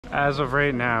As of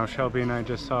right now, Shelby and I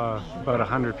just saw about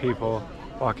 100 people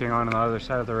walking on the other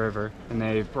side of the river, and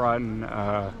they've brought in,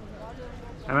 I'm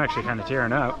actually kind of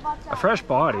tearing up, a fresh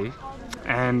body,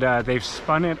 and they've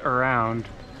spun it around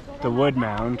the wood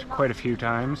mound quite a few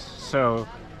times. So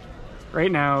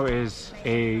right now is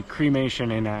a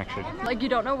cremation in action. Like, you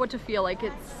don't know what to feel. Like,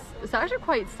 it's actually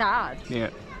quite sad. Yeah.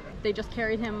 They just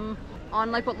carried him on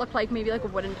like what looked like maybe like a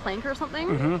wooden plank or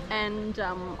something, and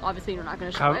obviously you're not going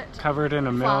to show it. Covered in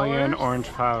a million orange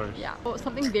flowers. Yeah, so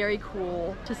something very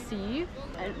cool to see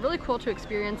and really cool to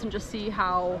experience, and just see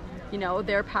how, you know,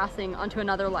 their passing onto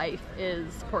another life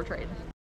is portrayed.